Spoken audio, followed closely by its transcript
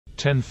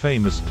10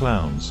 famous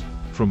clowns,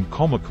 from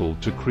comical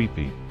to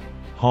creepy.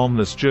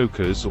 Harmless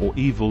jokers or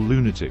evil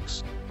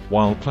lunatics.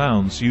 While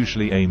clowns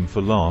usually aim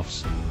for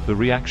laughs, the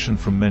reaction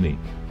from many,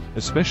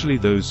 especially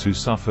those who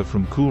suffer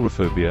from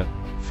coulrophobia,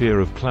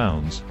 fear of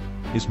clowns,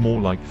 is more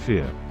like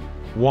fear.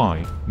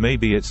 Why?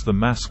 Maybe it's the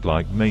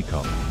mask-like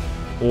makeup.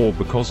 Or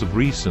because of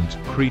recent,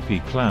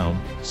 creepy clown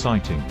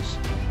sightings.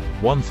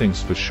 One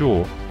thing's for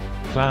sure,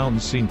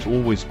 clowns seem to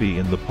always be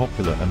in the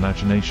popular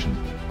imagination.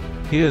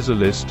 Here's a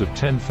list of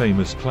 10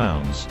 famous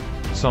clowns,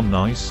 some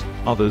nice,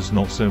 others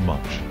not so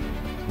much.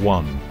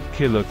 1.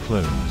 Killer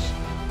clones.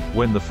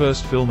 When the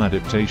first film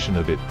adaptation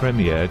of it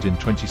premiered in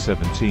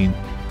 2017,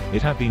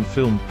 it had been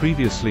filmed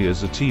previously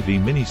as a TV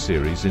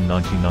miniseries in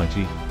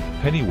 1990.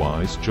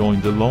 Pennywise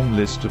joined a long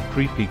list of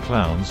creepy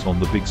clowns on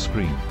the big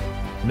screen.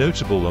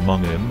 Notable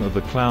among them are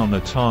the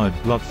clown-attired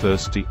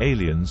bloodthirsty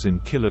aliens in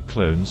Killer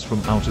Clones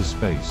from Outer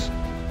Space.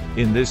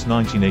 In this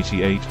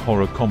 1988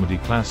 horror comedy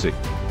classic,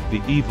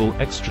 the evil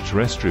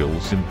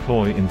extraterrestrials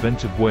employ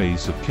inventive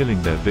ways of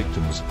killing their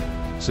victims,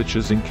 such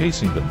as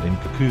encasing them in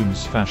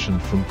cocoons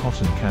fashioned from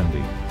cotton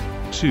candy.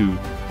 2.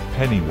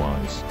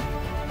 Pennywise.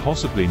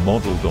 Possibly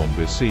modeled on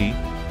B.C.,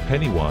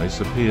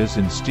 Pennywise appears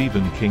in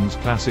Stephen King's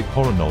classic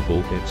horror novel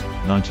It,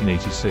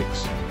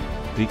 1986.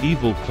 The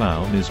evil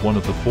clown is one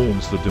of the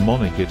forms the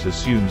demonic It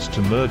assumes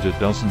to murder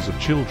dozens of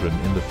children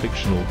in the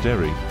fictional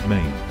Derry,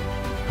 Maine.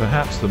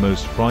 Perhaps the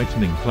most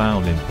frightening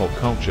clown in pop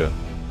culture,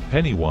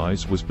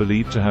 Pennywise was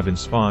believed to have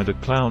inspired a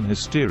clown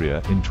hysteria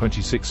in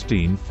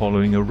 2016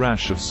 following a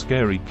rash of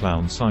scary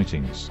clown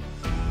sightings.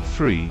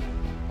 3.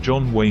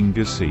 John Wayne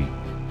Gacy.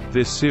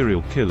 This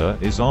serial killer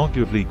is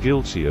arguably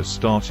guilty of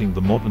starting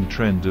the modern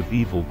trend of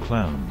evil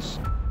clowns.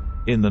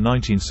 In the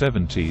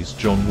 1970s,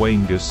 John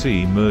Wayne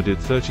Gacy murdered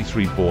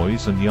 33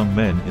 boys and young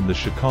men in the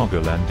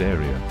Chicagoland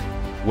area.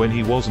 When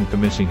he wasn't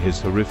committing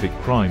his horrific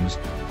crimes,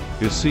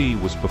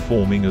 Gacy was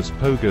performing as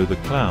Pogo the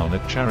Clown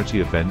at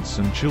charity events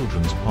and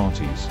children's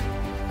parties.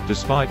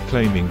 Despite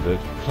claiming that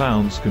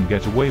clowns can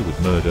get away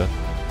with murder,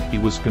 he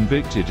was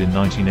convicted in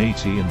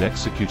 1980 and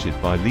executed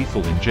by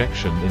lethal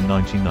injection in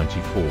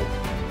 1994.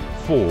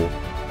 4.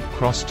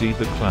 Krusty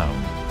the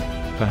Clown.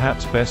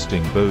 Perhaps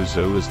besting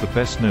Bozo as the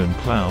best-known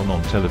clown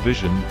on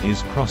television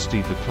is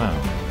Krusty the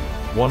Clown.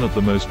 One of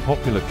the most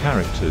popular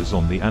characters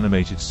on the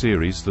animated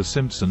series The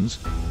Simpsons,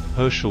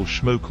 Herschel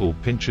Schmokel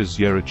Pinchers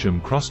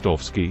Yerachim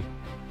Krustovsky,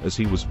 as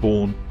he was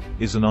born,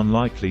 is an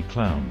unlikely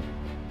clown.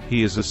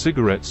 He is a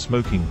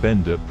cigarette-smoking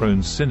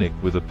bender-prone cynic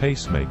with a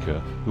pacemaker,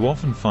 who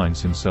often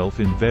finds himself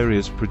in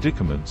various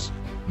predicaments,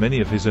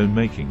 many of his own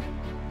making,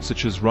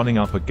 such as running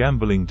up a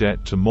gambling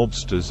debt to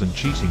mobsters and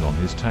cheating on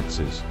his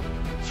taxes.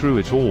 Through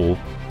it all,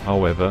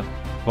 however,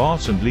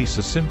 Bart and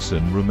Lisa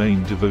Simpson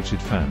remain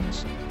devoted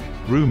fans.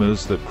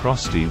 Rumors that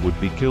Krusty would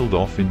be killed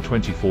off in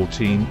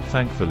 2014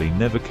 thankfully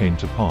never came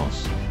to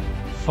pass.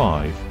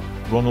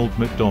 5. Ronald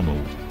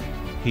McDonald.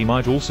 He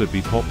might also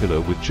be popular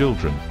with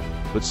children,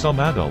 but some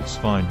adults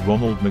find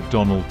Ronald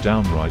McDonald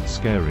downright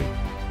scary.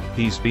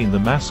 He's been the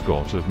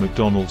mascot of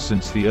McDonald's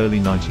since the early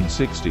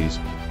 1960s,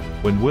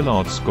 when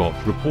Willard Scott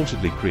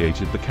reportedly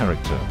created the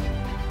character.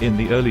 In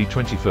the early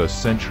 21st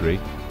century,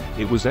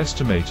 it was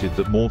estimated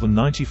that more than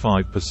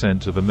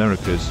 95% of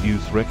America's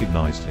youth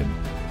recognized him.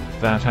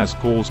 That has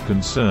caused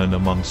concern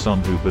among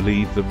some who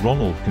believe that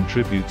Ronald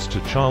contributes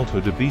to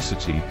childhood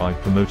obesity by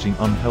promoting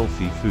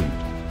unhealthy food.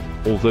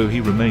 Although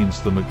he remains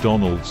the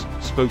McDonald's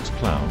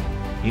spokesclown,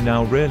 he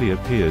now rarely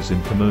appears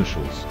in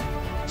commercials.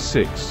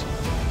 6.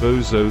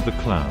 Bozo the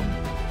Clown.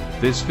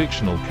 This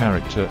fictional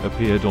character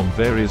appeared on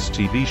various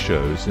TV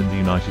shows in the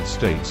United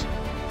States,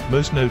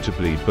 most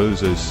notably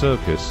Bozo's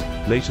Circus,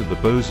 later The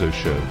Bozo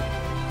Show,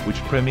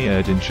 which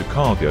premiered in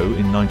Chicago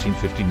in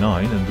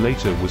 1959 and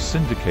later was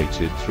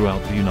syndicated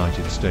throughout the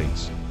United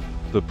States.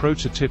 The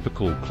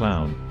prototypical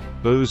clown,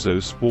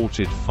 Bozo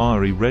sported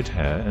fiery red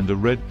hair and a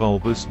red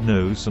bulbous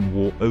nose and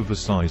wore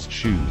oversized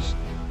shoes.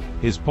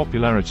 His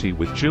popularity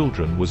with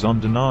children was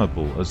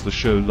undeniable as the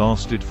show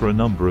lasted for a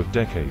number of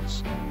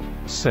decades.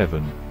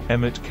 7.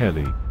 Emmett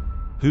Kelly.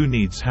 Who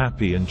needs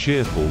happy and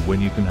cheerful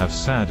when you can have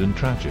sad and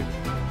tragic?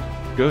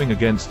 Going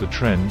against the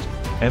trend,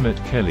 Emmett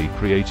Kelly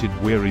created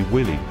Weary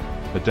Willie,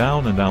 a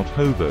down-and-out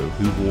hobo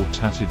who wore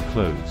tattered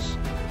clothes.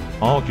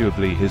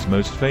 Arguably his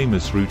most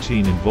famous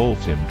routine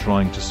involved him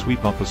trying to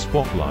sweep up a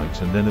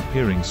spotlight and then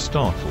appearing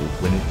startled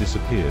when it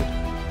disappeared.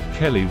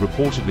 Kelly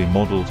reportedly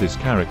modeled his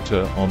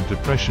character on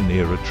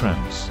Depression-era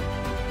tramps.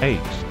 8.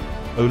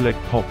 Oleg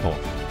Popov.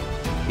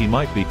 He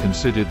might be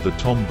considered the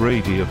Tom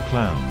Brady of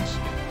clowns.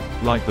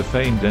 Like the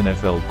famed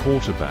NFL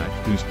quarterback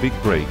whose big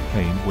break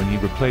came when he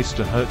replaced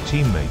a hurt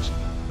teammate,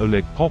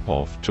 Oleg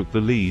Popov took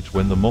the lead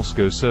when the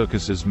Moscow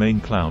Circus's main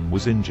clown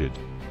was injured.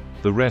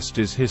 The rest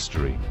is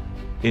history.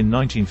 In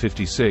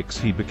 1956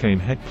 he became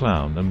head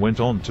clown and went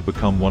on to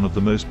become one of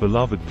the most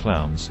beloved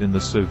clowns in the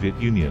Soviet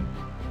Union.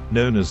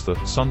 Known as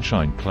the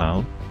Sunshine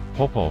Clown,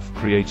 Popov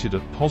created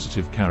a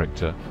positive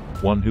character,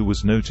 one who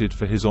was noted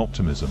for his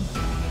optimism.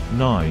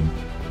 9.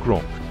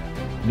 Grok.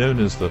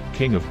 Known as the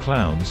King of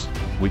Clowns,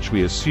 which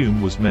we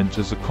assume was meant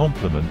as a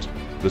compliment,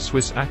 The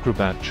Swiss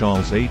acrobat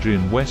Charles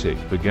Adrian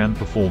Wettig began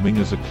performing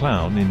as a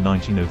clown in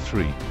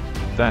 1903.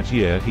 That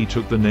year he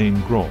took the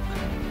name Grok.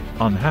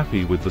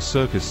 Unhappy with the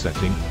circus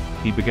setting,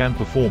 he began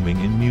performing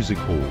in music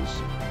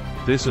halls.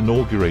 This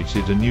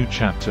inaugurated a new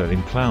chapter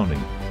in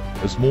clowning,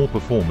 as more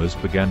performers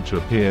began to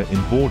appear in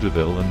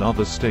vaudeville and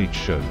other stage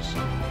shows.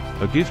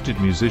 A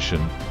gifted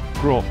musician,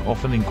 Grok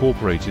often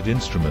incorporated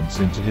instruments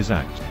into his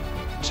act.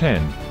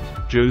 10.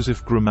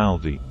 Joseph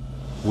Grimaldi.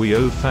 We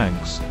owe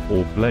thanks,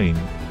 or blame,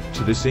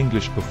 to this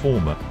English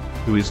performer,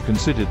 who is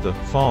considered the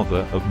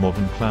father of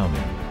modern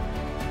clowning.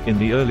 In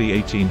the early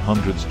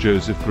 1800s,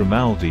 Joseph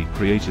Grimaldi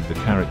created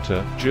the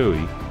character,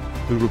 Joey,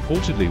 who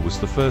reportedly was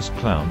the first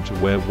clown to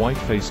wear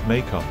white-face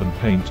makeup and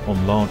paint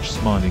on large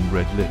smiling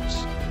red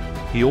lips.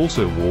 He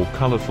also wore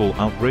colorful,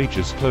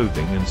 outrageous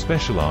clothing and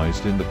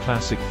specialized in the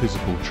classic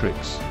physical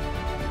tricks.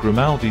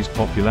 Grimaldi's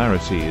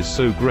popularity is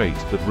so great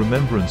that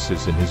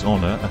remembrances in his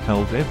honor are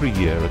held every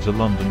year at a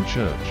London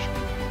church.